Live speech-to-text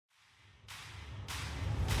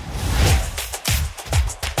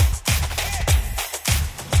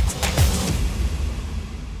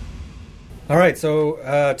All right,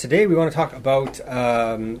 so today we want to talk about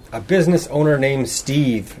a business owner named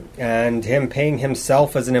Steve and him paying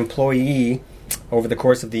himself as an employee over the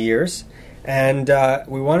course of the years. And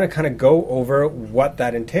we want to kind of go over what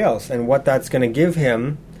that entails and what that's going to give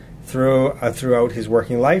him throughout his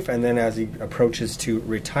working life and then as he approaches to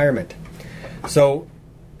retirement. So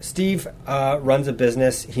Steve runs a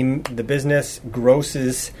business. The business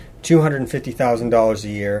grosses $250,000 a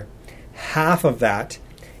year. Half of that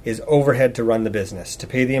is overhead to run the business, to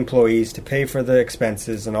pay the employees, to pay for the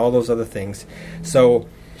expenses and all those other things. So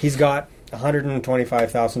he's got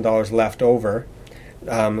 $125,000 left over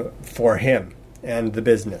for him and the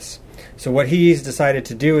business. So what he's decided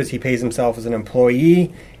to do is he pays himself as an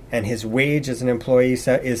employee, and his wage as an employee is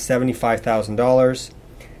 $75,000.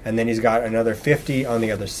 And then he's got another $50,000 on the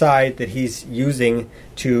other side that he's using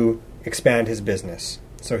to expand his business.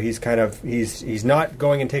 So he's not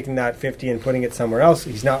going and taking that $50,000 and putting it somewhere else.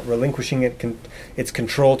 He's not relinquishing its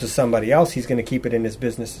control to somebody else. He's going to keep it in his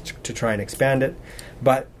business to try and expand it.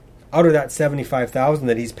 But out of that $75,000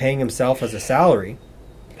 that he's paying himself as a salary,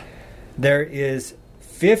 there is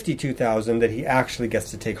 $52,000 that he actually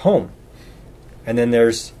gets to take home, and then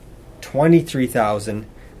there's $23,000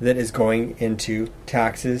 that is going into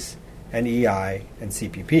taxes and EI and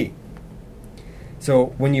CPP.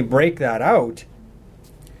 So when you break that out,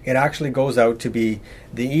 it actually goes out to be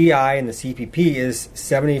the EI and the CPP is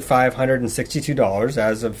 $7,562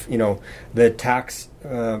 as of the tax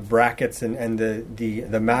brackets and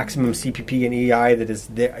the maximum CPP and EI that is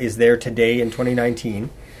there today in 2019.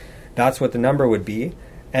 That's what the number would be,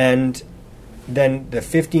 and then the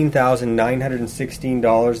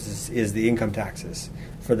 $15,916 is the income taxes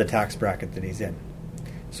for the tax bracket that he's in.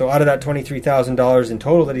 So out of that $23,000 in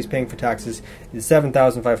total that he's paying for taxes, is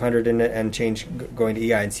 $7,500 in it and change going to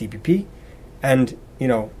EI and CPP. And,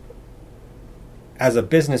 as a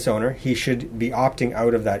business owner, he should be opting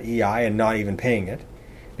out of that EI and not even paying it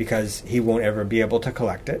because he won't ever be able to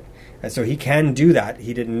collect it. And so he can do that.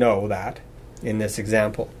 He didn't know that in this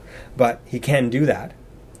example, but he can do that.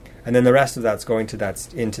 And then the rest of that's going to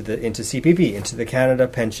into CPP, into the Canada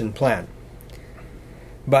Pension Plan.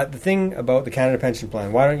 But the thing about the Canada Pension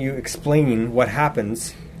Plan, why don't you explain what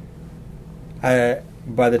happens by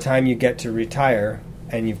the time you get to retire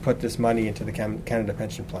and you've put this money into the Canada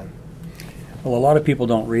Pension Plan? Well, a lot of people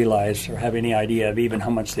don't realize or have any idea of even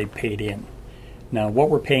how much they paid in. Now,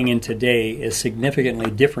 what we're paying in today is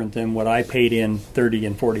significantly different than what I paid in 30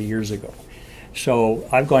 and 40 years ago. So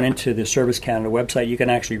I've gone into the Service Canada website. You can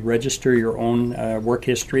actually register your own work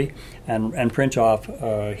history and print off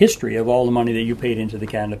history of all the money that you paid into the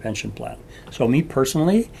Canada Pension Plan. So me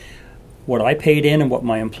personally, what I paid in and what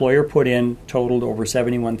my employer put in totaled over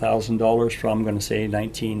 $71,000 from, I'm going to say,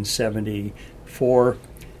 1974,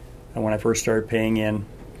 when I first started paying in,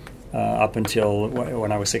 up until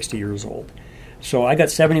when I was 60 years old. So I got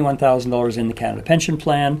 $71,000 in the Canada Pension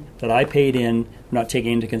Plan that I paid in, not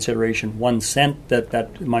taking into consideration 1 cent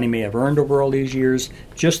that money may have earned over all these years,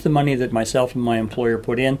 just the money that myself and my employer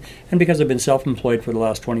put in. And because I've been self-employed for the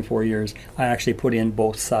last 24 years, I actually put in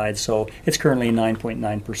both sides. So it's currently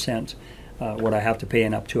 9.9% what I have to pay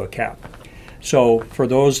in up to a cap. So for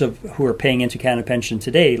those who are paying into Canada Pension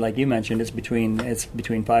today, like you mentioned, it's between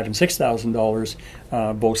 $5,000 and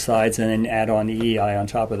 $6,000 both sides, and then add on the EI on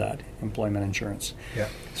top of that, employment insurance. Yeah.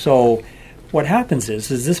 So what happens is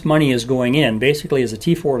this money is going in. Basically, as a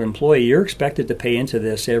T4 employee, you're expected to pay into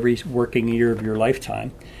this every working year of your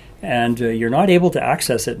lifetime. And you're not able to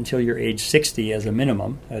access it until you're age 60 as a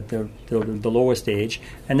minimum, at the lowest age.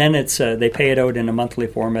 And then they pay it out in a monthly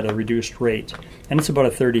form at a reduced rate. And it's about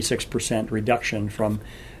a 36% reduction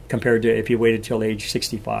compared to if you waited till age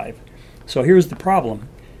 65. So here's the problem.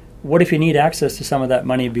 What if you need access to some of that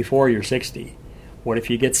money before you're 60? What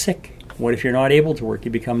if you get sick? What if you're not able to work?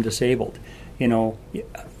 You become disabled?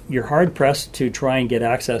 You're hard-pressed to try and get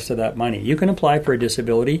access to that money. You can apply for a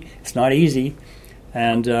disability. It's not easy.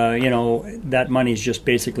 And, that money is just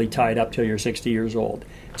basically tied up till you're 60 years old.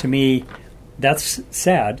 To me, that's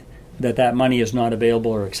sad that money is not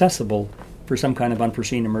available or accessible for some kind of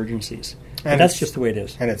unforeseen emergencies. But that's just the way it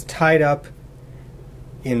is. And it's tied up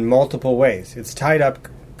in multiple ways. It's tied up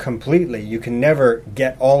completely. You can never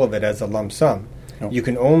get all of it as a lump sum. No. You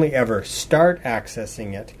can only ever start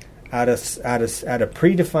accessing it at a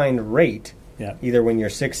predefined rate, either when you're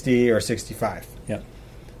 60 or 65. Yeah.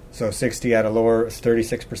 So 60 at a lower,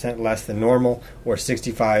 36% less than normal, or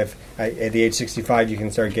 65 at the age 65, you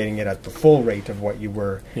can start getting it at the full rate of what you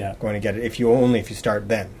were going to get it if you start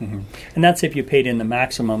then. Mm-hmm. And that's if you paid in the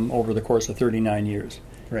maximum over the course of 39 years.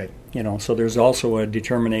 Right. So there's also a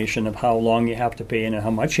determination of how long you have to pay in and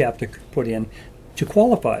how much you have to put in to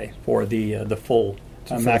qualify for the full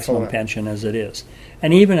maximum full pension as it is.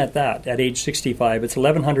 And even at that, at age 65, it's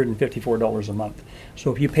 $1,154 a month.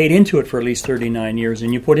 So if you paid into it for at least 39 years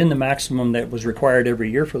and you put in the maximum that was required every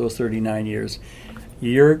year for those 39 years,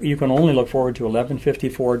 you can only look forward to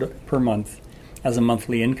 $1,154 per month as a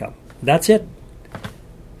monthly income. That's it.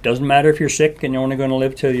 Doesn't matter if you're sick and you're only going to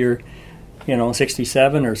live till you're,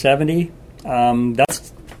 67 or 70.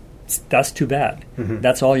 That's too bad. Mm-hmm.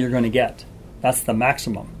 That's all you're going to get. That's the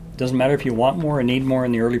maximum. Doesn't matter if you want more and need more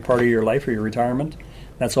in the early part of your life or your retirement.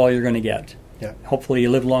 That's all you're going to get. Yeah. Hopefully you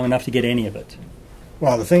live long enough to get any of it.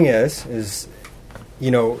 Well, the thing is,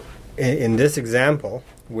 in this example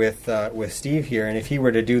with Steve here, and if he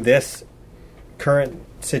were to do this current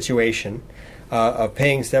situation of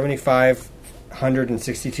paying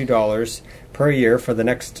 $7,562 per year for the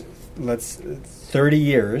next 30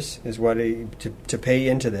 years is what to pay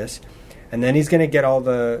into this, and then he's going to get all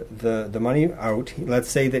the money out. Let's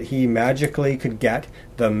say that he magically could get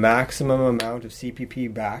the maximum amount of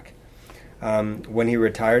CPP back when he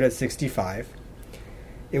retired at 65.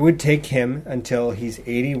 It would take him until he's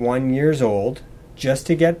 81 years old just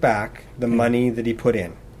to get back the money that he put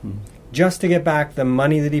in. Just to get back the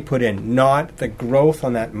money that he put in, not the growth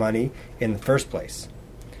on that money in the first place.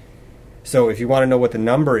 So if you want to know what the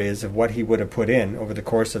number is of what he would have put in over the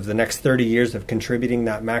course of the next 30 years of contributing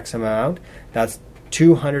that maximum amount, that's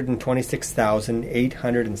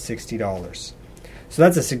 $226,860. So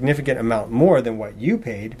that's a significant amount more than what you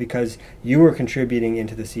paid because you were contributing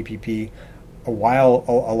into the CPP a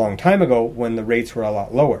long time ago when the rates were a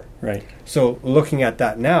lot lower. Right. So looking at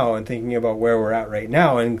that now and thinking about where we're at right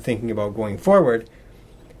now and thinking about going forward,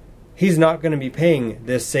 he's not going to be paying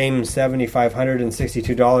this same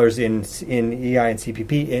 $7,562 in EI and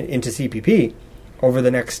CPP into CPP over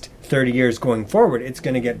the next 30 years going forward. It's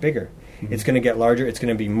going to get bigger. Mm-hmm. It's going to get larger. It's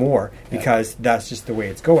going to be more because that's just the way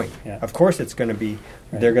it's going. Yeah. Of course it's going to be,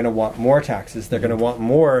 they're going to want more taxes. They're going to want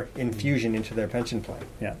more infusion into their pension plan.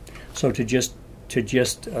 Yeah. So to just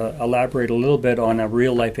elaborate a little bit on a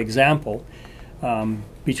real life example,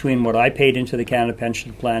 between what I paid into the Canada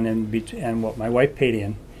Pension Plan and what my wife paid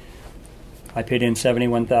in, I paid in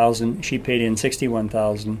 $71,000. She paid in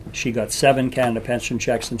 $61,000. She got 7 Canada pension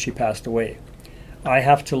checks and she passed away. I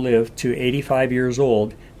have to live to 85 years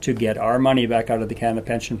old to get our money back out of the Canada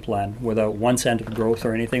Pension Plan without 1 cent of growth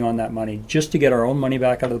or anything on that money. Just to get our own money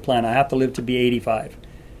back out of the plan, I have to live to be 85.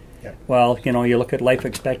 Yeah. Well, you look at life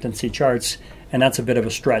expectancy charts, and that's a bit of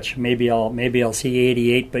a stretch. Maybe I'll see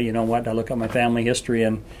 88, but you know what? I look at my family history,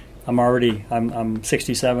 and I'm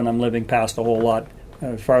 67. I'm living past a whole lot.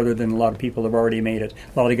 Farther than a lot of people have already made it.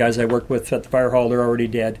 A lot of the guys I worked with at the fire hall, they're already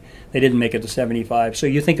dead. They didn't make it to 75. So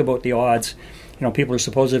you think about the odds. People are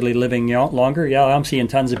supposedly living longer. Yeah, I'm seeing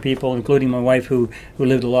tons of people, including my wife, who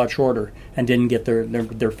lived a lot shorter and didn't get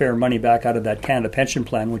their fair money back out of that Canada Pension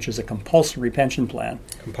Plan, which is a compulsory pension plan.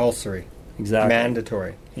 Compulsory. Exactly.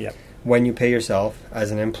 Mandatory. Yeah. When you pay yourself as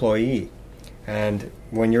an employee. And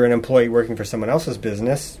when you're an employee working for someone else's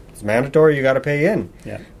business, it's mandatory, you got to pay in.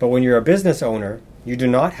 Yeah. But when you're a business owner, you do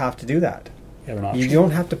not have to do that. You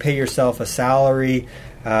don't have to pay yourself a salary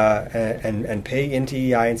and pay into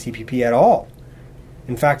EI and CPP at all.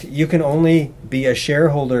 In fact, you can only be a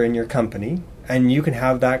shareholder in your company, and you can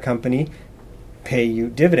have that company pay you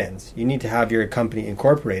dividends. You need to have your company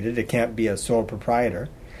incorporated. It can't be a sole proprietor.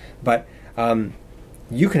 But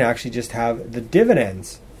you can actually just have the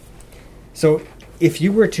dividends. So if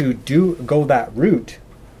you were to go that route,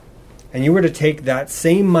 and you were to take that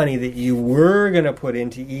same money that you were going to put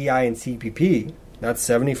into EI and CPP, that's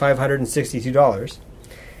 $7,562,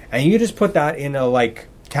 and you just put that in a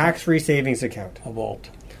tax-free savings account. A vault.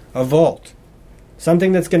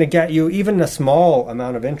 Something that's going to get you even a small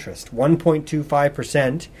amount of interest,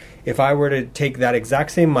 1.25%. If I were to take that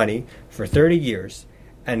exact same money for 30 years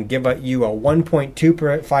and give you a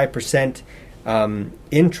 1.25%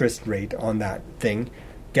 interest rate on that thing,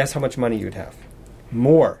 guess how much money you'd have?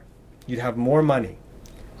 More. You'd have more money.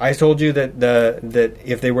 I told you that that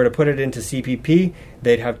if they were to put it into CPP,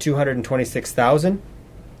 they'd have $226,000.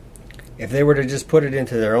 If they were to just put it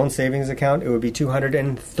into their own savings account, it would be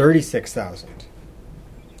 $236,000.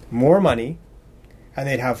 More money, and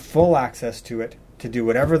they'd have full access to it to do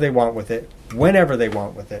whatever they want with it, whenever they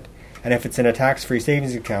want with it. And if it's in a tax-free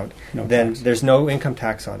savings account, then there's no income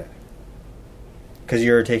tax on it. Because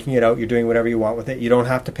you're taking it out, you're doing whatever you want with it. You don't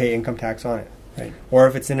have to pay income tax on it. Right. Or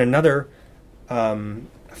if it's in another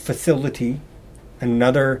facility,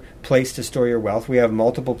 another place to store your wealth. We have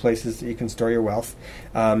multiple places that you can store your wealth,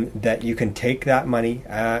 that you can take that money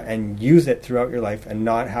and use it throughout your life and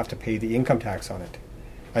not have to pay the income tax on it.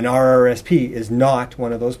 An RRSP is not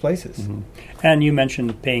one of those places. Mm-hmm. And you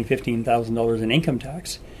mentioned paying $15,000 in income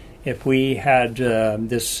tax. If we had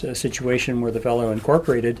this situation where the fellow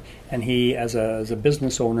incorporated and he, as a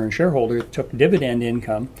business owner and shareholder, took dividend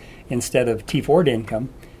income instead of T4 income,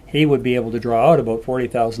 he would be able to draw out about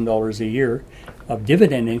 $40,000 a year of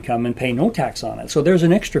dividend income and pay no tax on it. So there's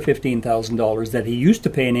an extra $15,000 that he used to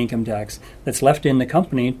pay in income tax that's left in the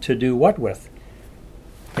company to do what with?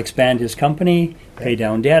 Expand his company, pay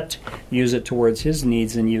down debt, use it towards his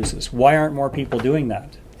needs and uses. Why aren't more people doing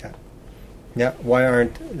that? Yeah, why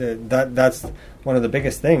aren't that's one of the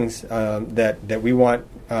biggest things that we want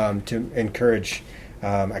to encourage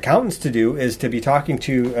accountants to do, is to be talking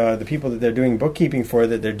to the people that they're doing bookkeeping for,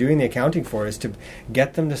 that they're doing the accounting for, is to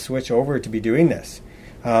get them to switch over to be doing this.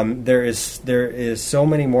 There is so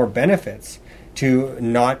many more benefits to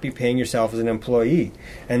not be paying yourself as an employee.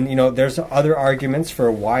 And, there's other arguments for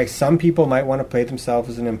why some people might want to pay themselves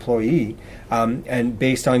as an employee, and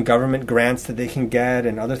based on government grants that they can get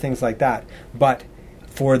and other things like that. But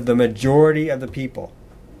for the majority of the people,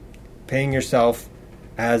 paying yourself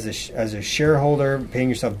as a shareholder, paying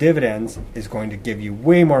yourself dividends is going to give you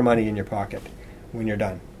way more money in your pocket when you're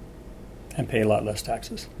done. And pay a lot less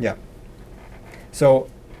taxes. Yeah. So,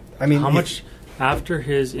 I mean... How much... After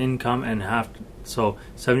his income and so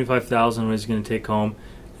 $75,000 was going to take home,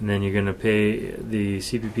 and then you're going to pay the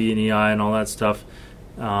CPP and EI and all that stuff,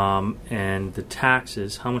 and the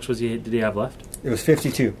taxes. How much did he have left? It was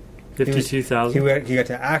 52. $52,000. He got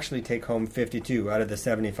to actually take home 52 out of the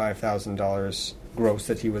 $75,000 gross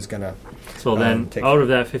that he was going to. So then, out of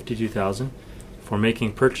that $52,000, for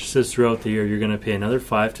making purchases throughout the year, you're going to pay another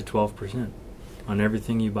 5 to 12% on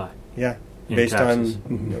everything you buy. Yeah. Based taxes.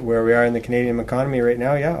 on where we are in the Canadian economy right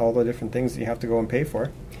now, all the different things that you have to go and pay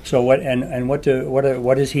for. So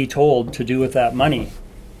what is he told to do with that money?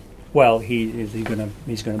 Well, he's going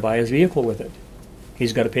to buy his vehicle with it.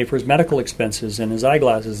 He's got to pay for his medical expenses and his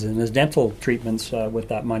eyeglasses and his dental treatments with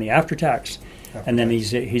that money after tax. And then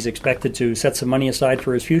he's expected to set some money aside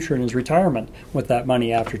for his future and his retirement with that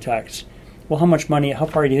money after tax. Well, how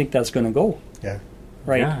far do you think that's going to go? Yeah.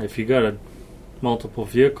 Right. Yeah, if you got multiple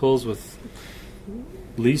vehicles with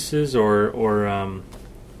leases or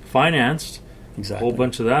financed, exactly. A whole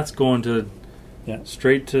bunch of that's going to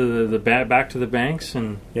straight to the back to the banks.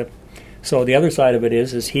 And yep. So the other side of it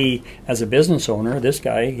is he, as a business owner, this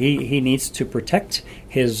guy, he needs to protect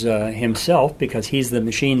his himself, because he's the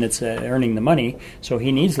machine that's earning the money. So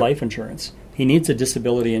he needs life insurance. He needs a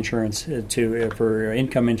disability insurance for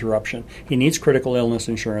income interruption. He needs critical illness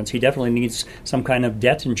insurance. He definitely needs some kind of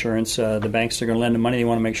debt insurance. The banks are going to lend him money. They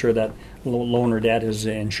want to make sure that loan or debt is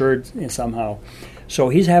insured somehow. So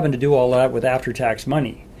he's having to do all that with after-tax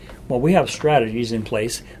money. Well, we have strategies in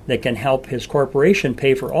place that can help his corporation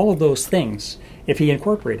pay for all of those things if he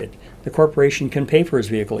incorporated. The corporation can pay for his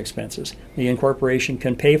vehicle expenses. The incorporation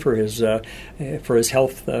can pay for his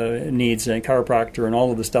health needs and chiropractor and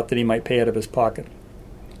all of the stuff that he might pay out of his pocket.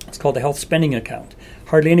 It's called the health spending account.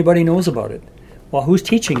 Hardly anybody knows about it. Well, who's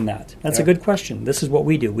teaching that? That's a good question. This is what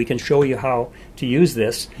we do. We can show you how to use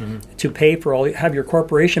this to pay for have your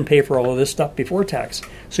corporation pay for all of this stuff before tax.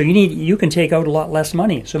 So you can take out a lot less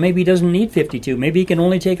money. So maybe he doesn't need 52. Maybe he can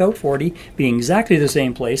only take out 40, be in exactly the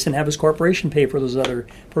same place, and have his corporation pay for those other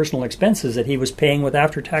personal expenses that he was paying with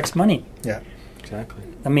after-tax money. Yeah, exactly.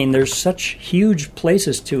 I mean, there's such huge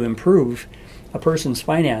places to improve a person's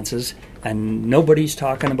finances, and nobody's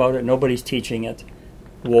talking about it. Nobody's teaching it.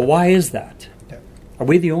 Well, why is that? Are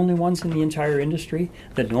we the only ones in the entire industry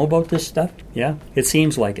that know about this stuff? Yeah, it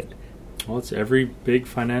seems like it. Well, it's every big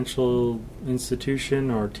financial institution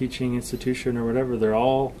or teaching institution or whatever. They're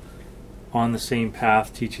all on the same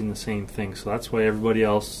path, teaching the same thing. So that's why everybody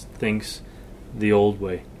else thinks the old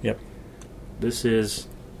way. Yep. This is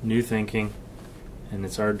new thinking, and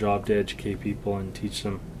it's our job to educate people and teach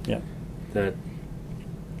them that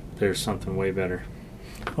there's something way better.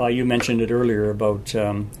 Well, you mentioned it earlier about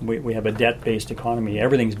we have a debt-based economy.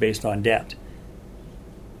 Everything's based on debt.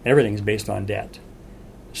 Everything's based on debt.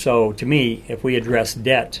 So to me, if we address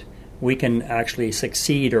debt, we can actually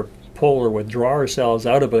succeed or pull or withdraw ourselves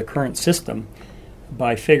out of the current system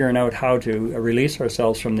by figuring out how to release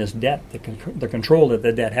ourselves from this debt, the control that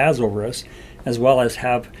the debt has over us, as well as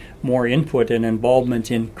have more input and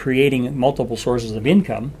involvement in creating multiple sources of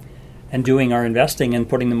income and doing our investing and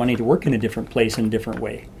putting the money to work in a different place in a different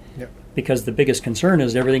way. Yep. Because the biggest concern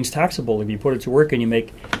is everything's taxable. If you put it to work and you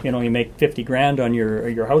make $50,000 on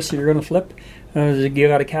your house that you're going to flip, you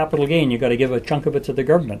got a capital gain. You got to give a chunk of it to the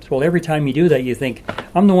government. Well, every time you do that, you think,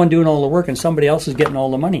 I'm the one doing all the work and somebody else is getting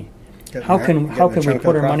all the money. How can we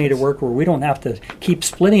put our money to work where we don't have to keep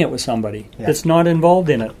splitting it with somebody that's not involved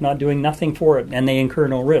in it, not doing nothing for it, and they incur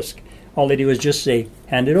no risk? All they do is just say,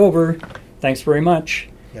 hand it over, thanks very much.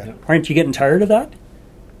 Yeah. Aren't you getting tired of that?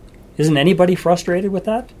 Isn't anybody frustrated with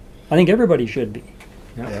that? I think everybody should be.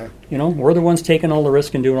 Yeah. You know, we're the ones taking all the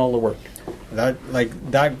risk and doing all the work. That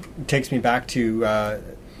takes me back to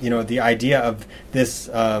the idea of this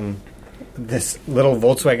this little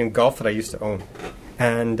Volkswagen Golf that I used to own,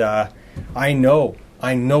 and I know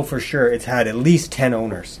for sure it's had at least 10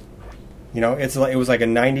 owners. You know, it was like a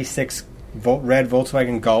 '96 red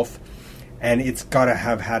Volkswagen Golf, and it's got to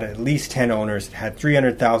have had at least 10 owners. It had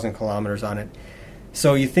 300,000 kilometers on it.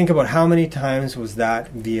 So you think about how many times was that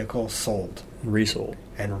vehicle sold? Resold.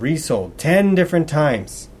 And resold 10 different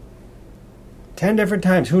times. 10 different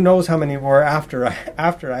times. Who knows how many more after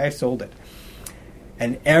I sold it.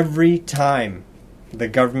 And every time the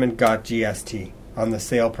government got GST on the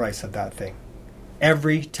sale price of that thing.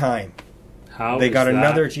 Every time. How they got is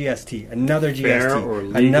another that GST, another fair GST, or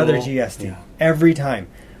legal? another GST. Yeah. Every time.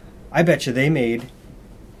 I bet you they made...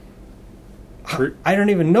 I don't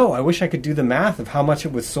even know. I wish I could do the math of how much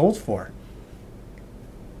it was sold for.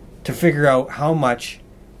 To figure out how much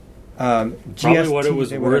GST Probably what it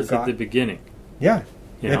was they would have worth at got. the beginning. Yeah.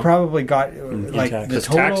 You They know? probably got like tax. the Because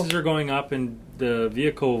total... taxes are going up, and the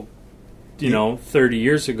vehicle, 30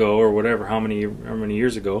 years ago or whatever, how many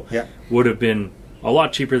years ago, Yeah. would have been a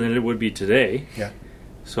lot cheaper than it would be today. Yeah.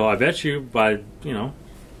 So I bet you by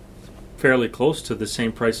fairly close to the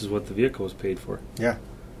same price as what the vehicle was paid for. Yeah.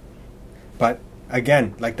 But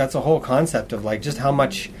again, like that's a whole concept of like just how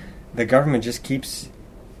much the government just keeps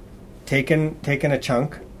taking a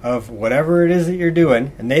chunk of whatever it is that you're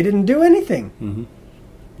doing, and they didn't do anything. Mm-hmm.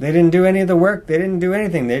 They didn't do any of the work. They didn't do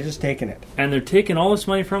anything. They're just taking it. And they're taking all this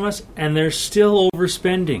money from us, and they're still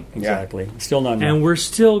overspending. Exactly. Still not enough. And we're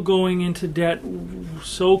still going into debt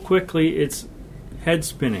so quickly, it's head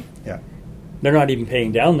spinning. Yeah. They're not even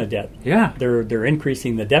paying down the debt. Yeah. They're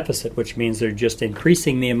increasing the deficit, which means they're just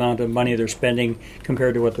increasing the amount of money they're spending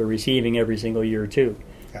compared to what they're receiving every single year too.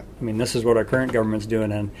 Yeah. I mean, this is what our current government's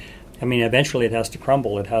doing, and I mean, eventually it has to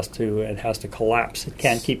crumble. It has to collapse. It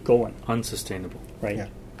can't keep going. Unsustainable. Right. Yeah.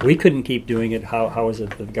 We couldn't keep doing it. How is it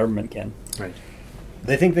that the government can? Right.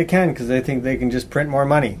 They think they can because they think they can just print more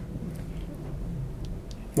money.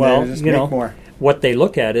 Well, They just make more. What they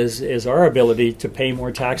look at is our ability to pay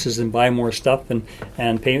more taxes and buy more stuff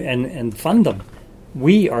and pay and fund them.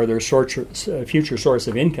 We are their future source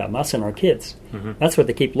of income, us and our kids. Mm-hmm. That's what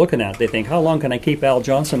they keep looking at. They think, how long can I keep Al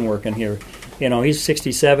Johnson working here? He's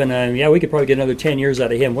 67. We could probably get another 10 years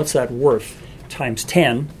out of him. What's that worth? Times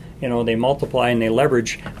 10. They multiply and they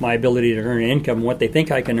leverage my ability to earn income, what they think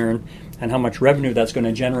I can earn, and how much revenue that's going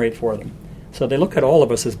to generate for them. So they look at all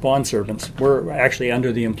of us as bond servants. We're actually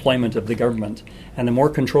under the employment of the government. And the more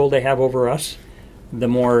control they have over us, the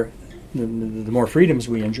more freedoms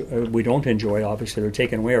we enjoy. We don't enjoy, obviously. They're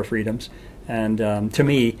taking away our freedoms. And to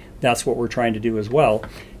me, that's what we're trying to do as well,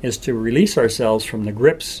 is to release ourselves from the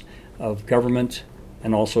grips of government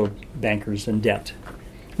and also bankers and debt.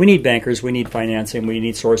 We need bankers, we need financing, we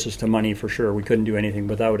need sources to money for sure. We couldn't do anything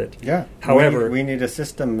without it. Yeah. However, we need a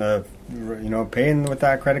system of paying with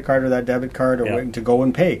that credit card or that debit card or Yeah. waiting to go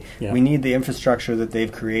and pay. Yeah. We need the infrastructure that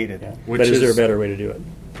they've created. Yeah. Which But is there a is- better way to do it?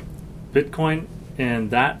 Bitcoin and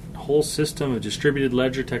that whole system of distributed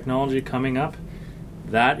ledger technology coming up,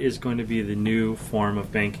 that is going to be the new form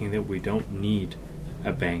of banking that we don't need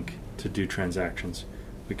a bank to do transactions.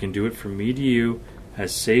 We can do it from me to you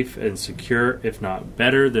as safe and secure, if not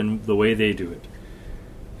better, than the way they do it.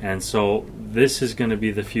 And so this is going to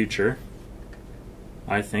be the future,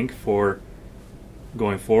 I think, for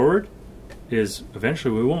going forward, is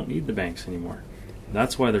eventually we won't need the banks anymore.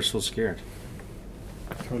 That's why they're so scared.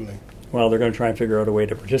 Totally. Well, they're going to try and figure out a way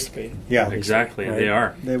to participate. Yeah. Exactly, and Right. they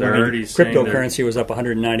are. They They're will. already saying they're- Cryptocurrency was up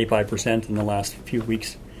 195% in the last few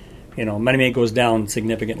weeks. Money goes down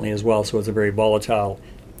significantly as well, so it's a very volatile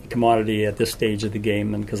commodity at this stage of the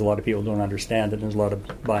game, and because a lot of people don't understand it, and there's a lot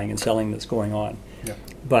of buying and selling that's going on. Yeah.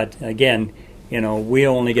 But again, we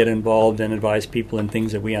only get involved and advise people in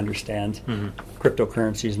things that we understand. Mhm.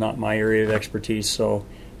 Cryptocurrency is not my area of expertise, so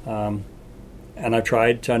and I've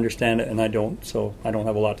tried to understand it, and I don't, so I don't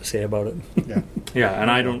have a lot to say about it. Yeah. Yeah, and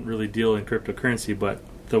I don't really deal in cryptocurrency, but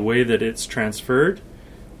the way that it's transferred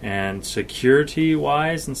and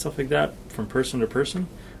security-wise and stuff like that from person to person,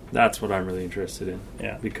 that's what I'm really interested in.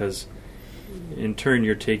 Yeah. Because in turn,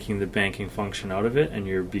 you're taking the banking function out of it, and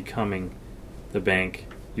you're becoming the bank,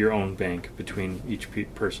 your own bank, between each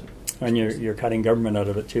person. And you're cutting government out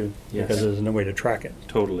of it too, Yes. because there's no way to track it,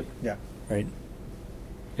 Totally. Yeah. right?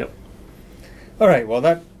 Yep. All right. Well,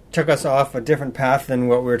 that took us off a different path than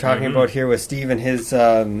what we were talking about here with Steve and his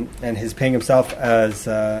paying himself as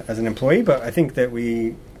an employee. But I think that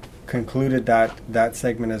we concluded that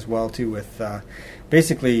segment as well too, with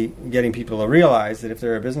basically getting people to realize that if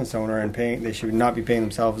they're a business owner and paying, they should not be paying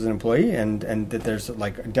themselves as an employee, and that there's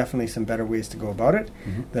like definitely some better ways to go about it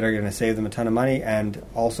that are going to save them a ton of money and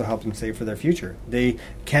also help them save for their future. They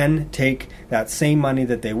can take that same money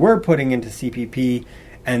that they were putting into CPP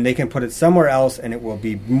and they can put it somewhere else, and it will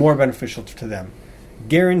be more beneficial to them.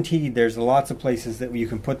 Guaranteed, there's lots of places that you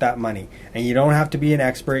can put that money, and you don't have to be an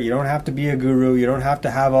expert, you don't have to be a guru, you don't have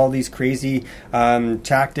to have all these crazy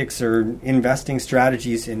tactics or investing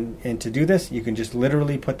strategies in to do this. You can just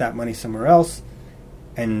literally put that money somewhere else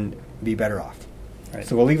and be better off. Right.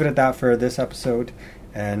 So we'll leave it at that for this episode,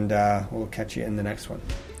 and we'll catch you in the next one.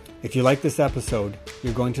 If you like this episode,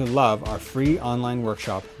 you're going to love our free online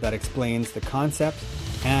workshop that explains the concept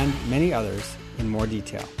and many others in more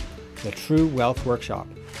detail. The True Wealth Workshop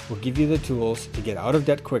will give you the tools to get out of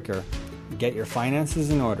debt quicker, get your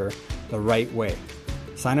finances in order the right way.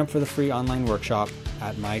 Sign up for the free online workshop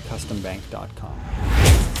at mycustombank.com.